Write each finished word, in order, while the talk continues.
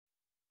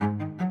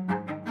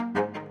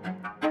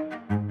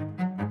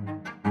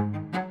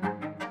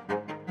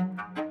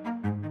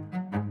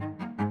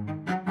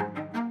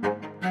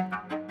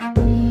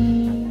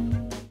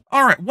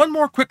All right, one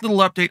more quick little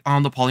update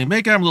on the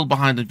Polymega. I'm a little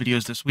behind in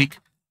videos this week.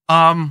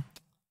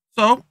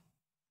 So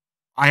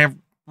I have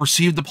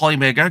received the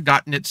Polymega,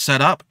 gotten it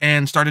set up,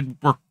 and started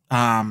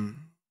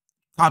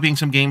copying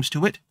some games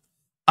to it.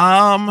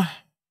 Done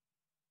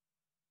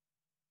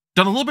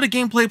a little bit of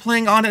gameplay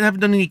playing on it.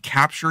 Haven't done any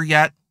capture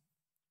yet.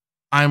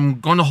 I'm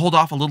going to hold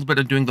off a little bit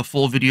of doing the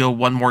full video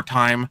one more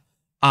time,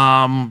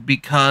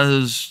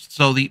 because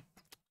as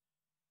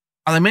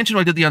I mentioned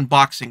when I did the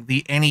unboxing,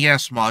 the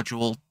NES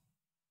module,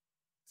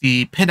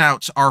 the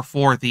pinouts are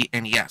for the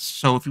NES.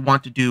 So if you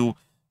want to do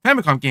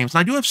Famicom games, and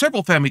I do have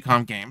several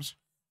Famicom games,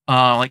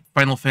 like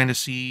Final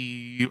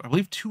Fantasy, I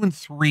believe 2 and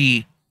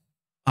 3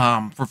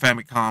 for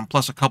Famicom,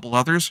 plus a couple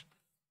others,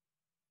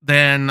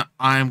 then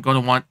I'm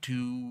going to want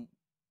to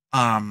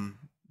I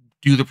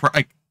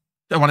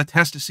want to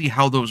test to see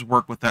how those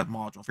work with that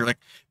module. If you're like,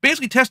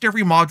 basically test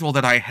every module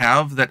that I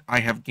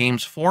have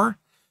games for,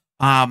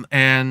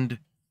 and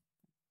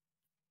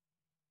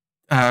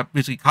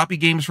basically copy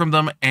games from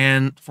them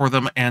and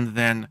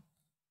then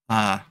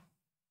try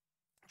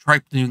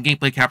doing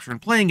gameplay capture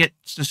and playing it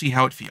to see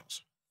how it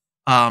feels.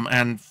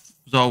 And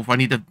so if I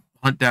need to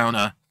hunt down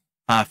a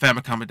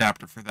Famicom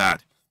adapter for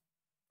that,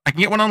 I can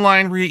get one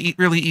online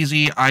really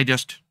easy.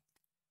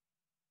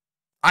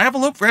 I have a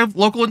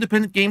local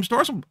independent game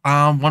stores.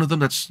 One of them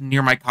that's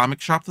near my comic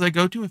shop that I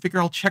go to. I figure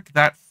I'll check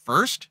that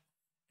first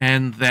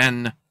and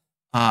then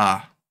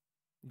go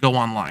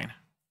online.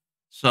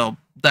 So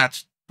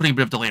that's putting a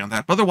bit of delay on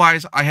that. But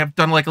otherwise, I have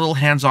done like a little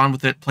hands-on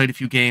with it, played a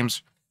few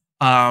games.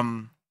 A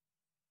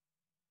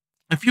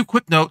few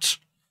quick notes.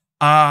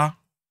 So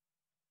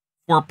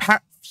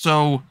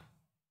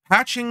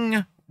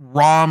patching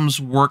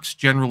ROMs works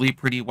generally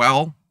pretty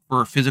well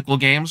for physical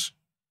games.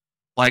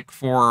 Like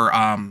for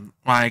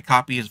my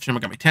copies of Shin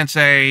Megami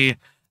Tensei,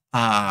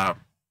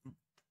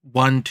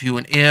 1, 2,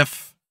 and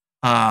If,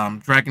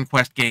 Dragon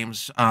Quest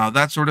games,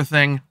 that sort of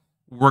thing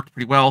worked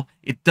pretty well.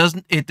 It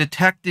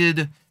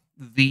detected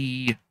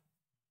the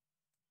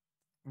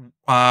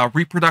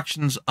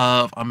reproductions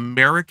of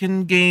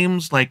American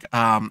games like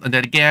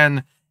Undead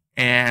Again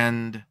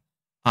and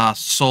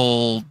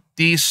Soul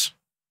Dees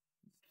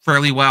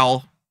fairly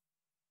well,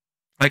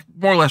 like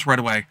more or less right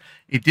away.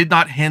 It did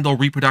not handle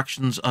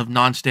reproductions of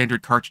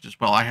non-standard cartridges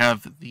well. I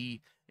have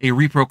a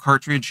repro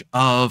cartridge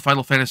of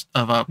Final Fantasy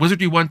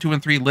Wizardry 1, 2,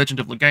 and 3 Legend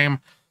of the Game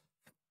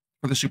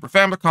for the Super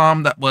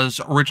Famicom that was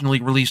originally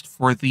released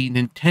for the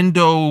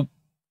Nintendo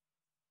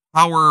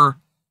Power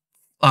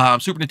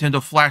Super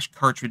Nintendo Flash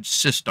cartridge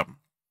system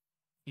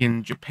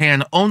in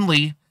Japan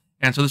only.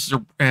 And so this is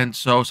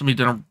this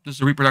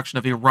is a reproduction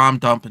of a ROM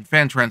dump and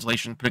fan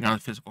translation putting on a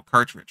physical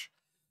cartridge.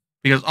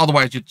 Because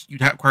otherwise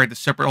you'd have required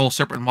the whole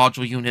separate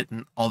module unit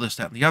and all this,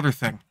 that, and the other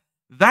thing.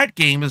 That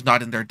game is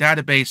not in their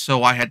database,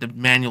 so I had to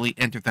manually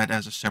enter that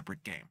as a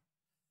separate game.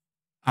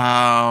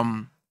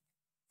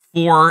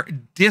 For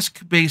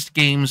disc-based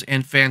games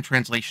and fan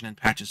translation and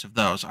patches of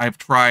those, I've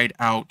tried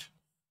out.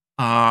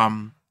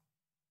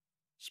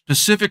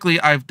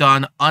 Specifically, I've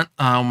done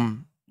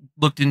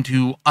looked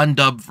into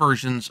undubbed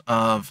versions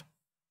of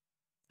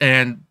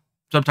and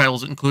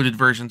subtitles included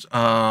versions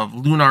of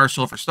Lunar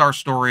Silver Star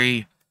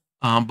Story.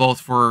 Both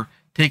for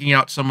taking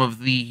out some of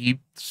the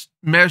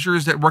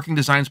measures that Working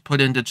Designs put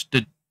in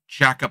to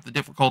jack up the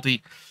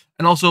difficulty,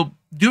 and also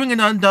doing an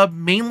undub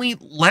mainly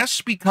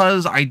less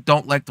because I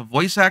don't like the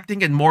voice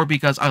acting and more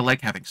because I like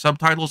having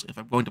subtitles. If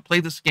I'm going to play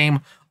this game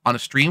on a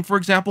stream, for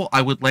example,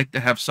 I would like to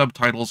have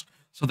subtitles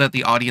so that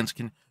the audience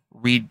can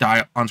read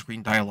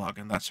on-screen dialogue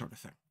and that sort of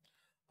thing.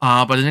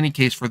 But in any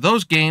case, for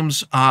those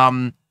games,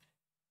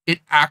 it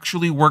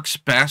actually works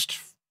best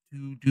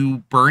to do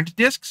burned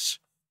discs,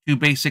 to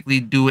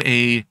basically do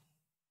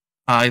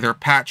either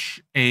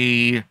patch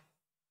a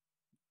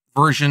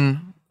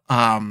version,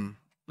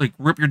 like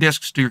rip your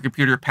discs to your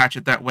computer, patch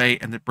it that way,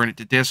 and then burn it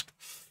to disk,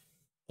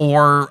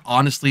 or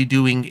honestly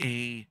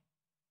doing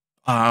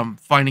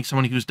finding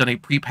someone who's done a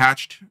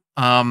pre-patched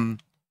ROM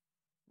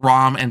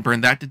and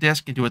burn that to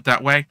disk and do it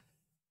that way.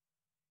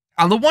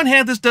 On the one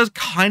hand, this does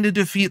kind of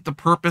defeat the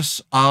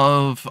purpose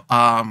of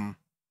some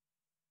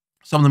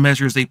of the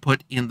measures they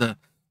put in the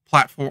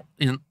platform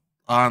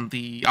on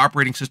the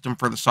operating system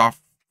for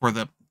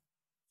the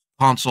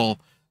console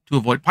to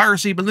avoid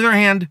piracy. But on the other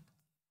hand,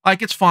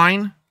 like, it's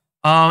fine.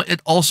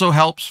 It also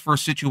helps for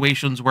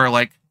situations where,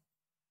 like,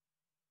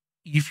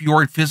 if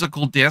your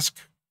physical disc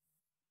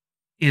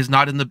is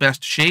not in the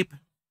best shape,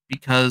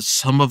 because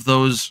some of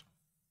those,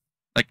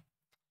 like,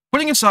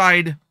 putting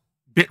aside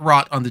bit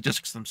rot on the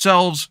discs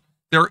themselves,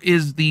 there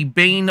is the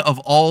bane of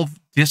all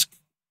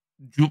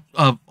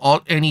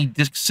any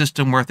disk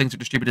system where things are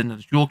distributed in a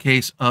jewel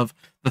case of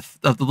the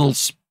little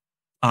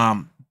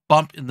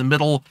bump in the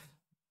middle.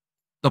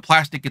 The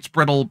plastic gets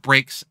brittle,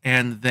 breaks,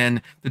 and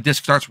then the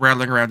disc starts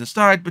rattling around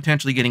inside,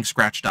 potentially getting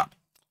scratched up.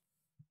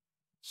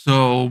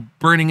 So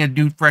burning a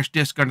new fresh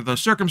disc under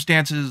those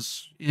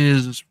circumstances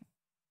is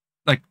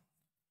like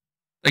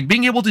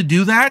being able to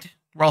do that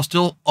while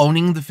still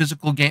owning the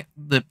physical game.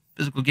 The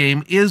physical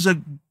game is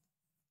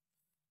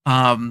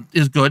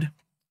good.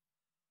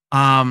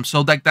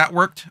 So like that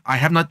worked. I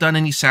have not done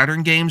any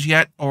Saturn games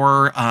yet,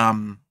 or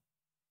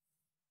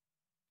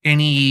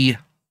any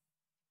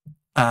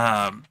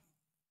Sega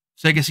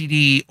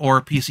CD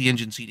or PC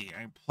Engine CD.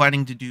 I'm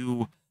planning to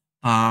do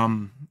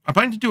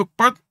it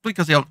partly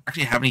because they don't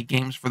actually have any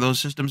games for those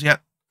systems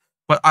yet,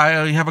 but I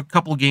have a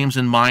couple games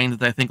in mind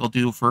that I think I'll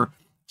do for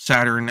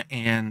Saturn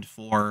and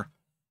for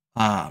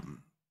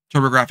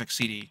TurboGrafx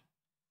CD.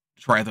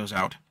 Try those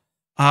out.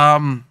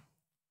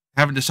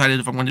 Haven't decided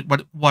if I'm going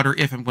to what or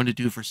if I'm going to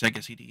do for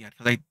Sega CD yet,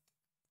 because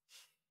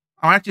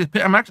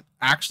I'm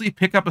actually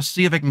pick up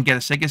see if I can get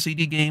a Sega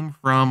CD game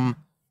from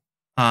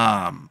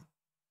a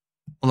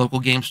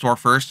local game store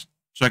first,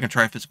 so I can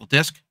try a physical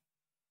disc.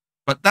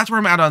 But that's where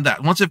I'm at on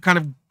that. Once I've kind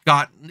of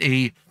got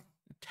a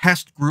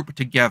test group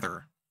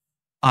together,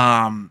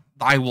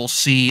 I will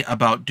see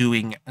about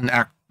doing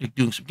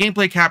doing some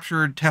gameplay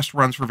capture, test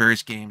runs for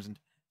various games, and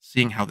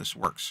seeing how this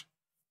works.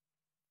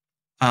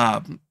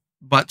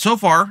 But so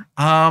far,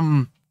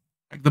 the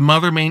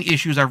other main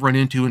issues I've run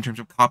into in terms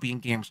of copying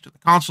games to the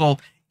console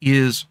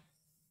is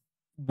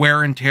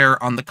wear and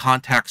tear on the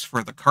contacts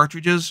for the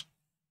cartridges,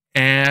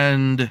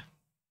 and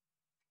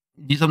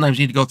you sometimes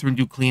need to go through and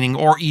do cleaning,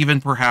 or even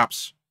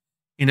perhaps,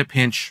 in a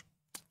pinch,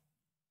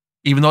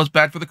 even though it's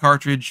bad for the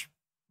cartridge,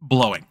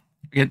 blowing.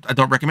 Again, I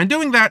don't recommend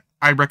doing that.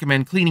 I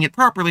recommend cleaning it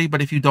properly,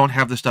 but if you don't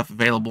have the stuff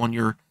available and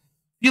you're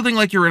feeling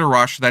like you're in a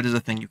rush, that is a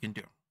thing you can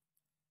do.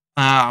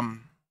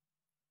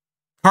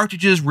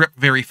 Cartridges rip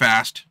very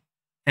fast,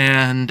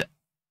 and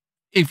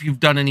if you've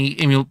done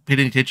paid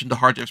any attention to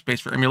hard drive space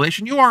for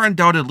emulation, you are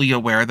undoubtedly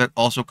aware that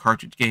also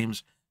cartridge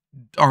games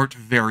aren't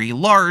very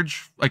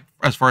large, like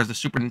as far as the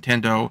Super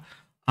Nintendo,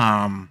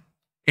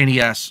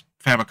 NES,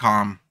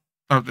 Famicom,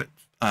 or the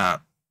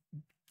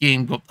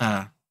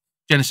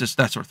Genesis,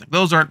 that sort of thing.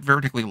 Those aren't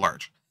particularly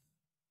large.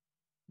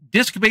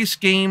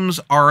 Disc-based games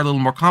are a little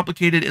more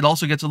complicated. It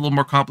also gets a little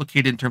more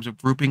complicated in terms of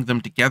grouping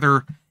them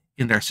together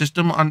in their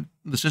system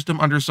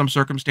under some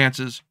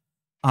circumstances.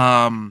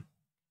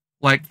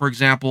 Like, for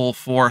example,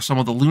 for some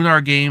of the Lunar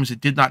games,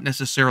 it did not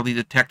necessarily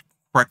detect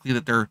correctly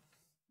that they're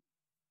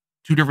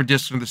two different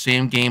discs in the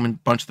same game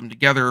and bunch them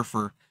together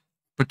for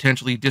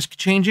potentially disc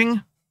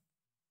changing.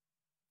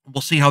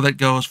 We'll see how that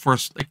goes.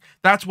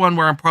 That's one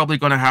where I'm probably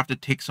going to have to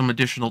take some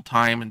additional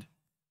time and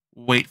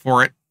wait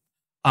for it.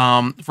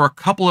 For a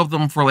couple of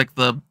them, for like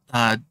the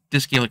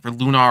disc game, like for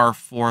Lunar,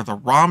 for the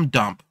ROM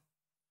dump,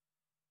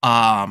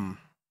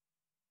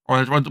 or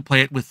I wanted to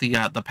play it with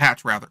the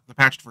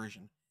patched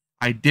version.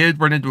 I did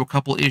run into a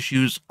couple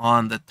issues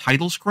on the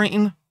title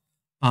screen,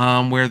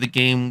 where the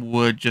game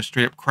would just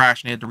straight up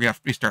crash and I had to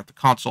restart the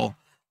console.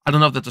 I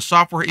don't know if that's a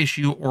software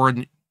issue or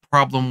a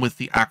problem with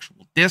the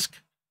actual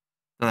disc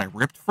that I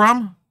ripped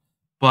from,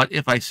 but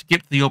if I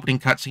skipped the opening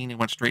cutscene and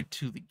went straight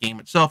to the game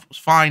itself, it was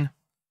fine.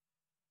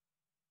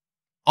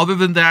 Other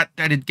than that,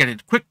 I did get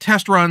into quick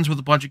test runs with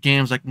a bunch of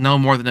games, like no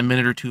more than a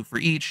minute or two for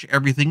each.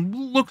 Everything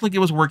looked like it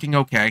was working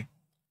okay.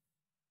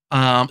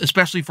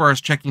 Especially for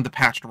us checking the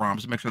patched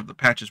ROMs to make sure that the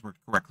patches work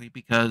correctly,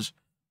 because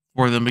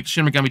for the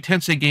Shin Megami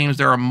Tensei games,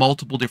 there are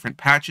multiple different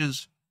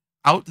patches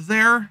out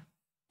there,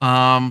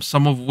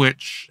 some of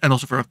which, and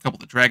also for a couple of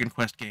the Dragon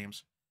Quest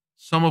games,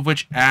 some of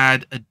which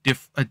add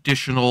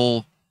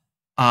additional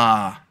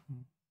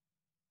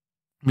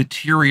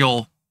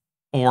material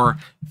or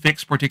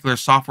fix particular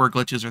software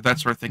glitches or that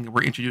sort of thing that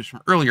were introduced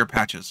from earlier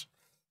patches.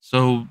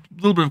 So a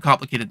little bit of a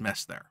complicated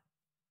mess there.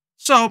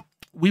 So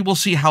we will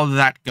see how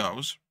that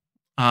goes.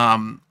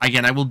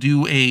 Again, I will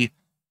do a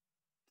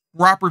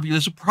proper review.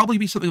 This will probably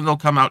be something that'll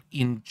come out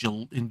in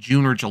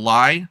June or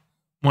July,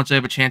 once I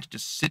have a chance to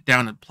just sit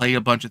down and play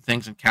a bunch of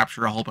things and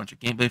capture a whole bunch of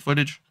gameplay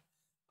footage.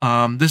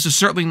 This is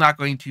certainly not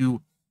going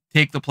to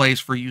take the place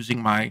for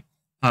using my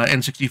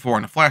N64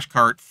 and a flash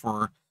cart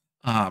for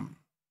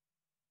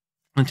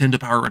Nintendo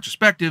Power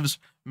Retrospectives,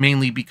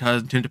 mainly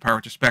because Nintendo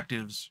Power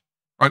Retrospectives,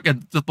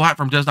 the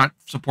platform does not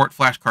support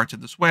flash carts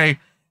in this way,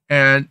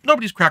 and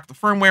nobody's cracked the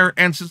firmware,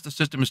 and since the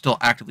system is still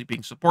actively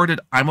being supported,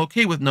 I'm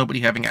okay with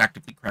nobody having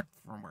actively cracked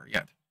the firmware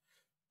yet.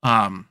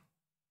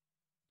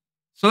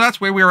 So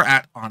that's where we are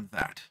at on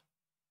that.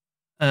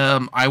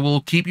 I will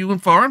keep you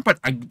informed,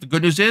 but the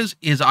good news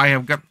is I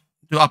have got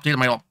to update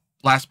my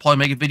last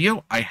Polymega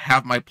video. I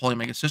have my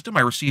Polymega system.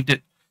 I received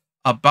it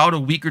about a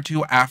week or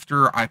two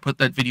after I put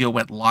that video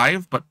went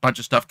live, but a bunch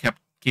of stuff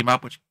came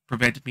up, which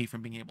prevented me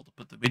from being able to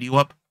put the video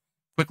up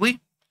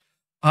quickly.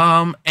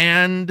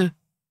 And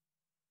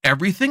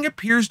everything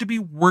appears to be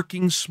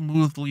working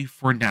smoothly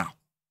for now.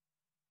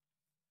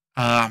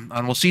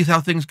 And we'll see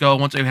how things go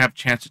once I have a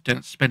chance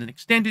to spend an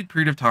extended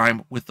period of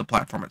time with the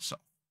platform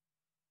itself.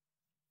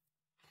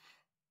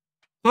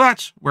 So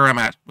that's where I'm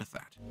at with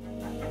that.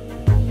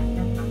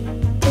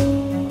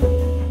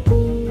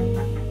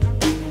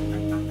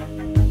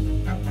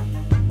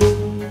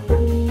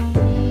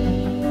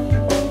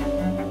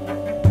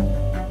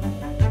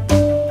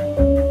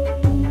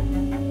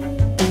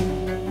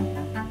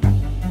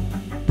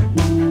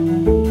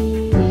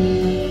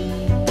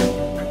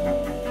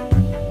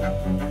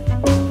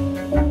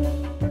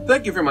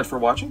 Thank you very much for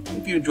watching.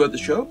 If you enjoyed the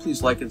show,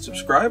 please like and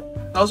subscribe.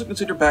 And also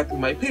consider backing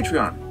my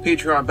Patreon.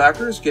 Patreon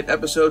backers get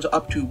episodes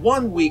up to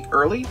 1 week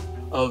early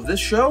of this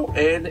show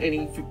and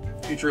any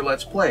future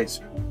Let's Plays.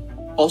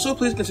 Also,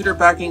 please consider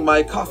backing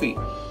my Ko-fi.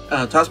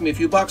 Toss me a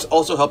few bucks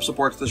also helps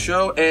support the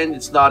show, and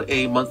it's not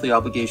a monthly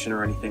obligation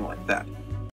or anything like that.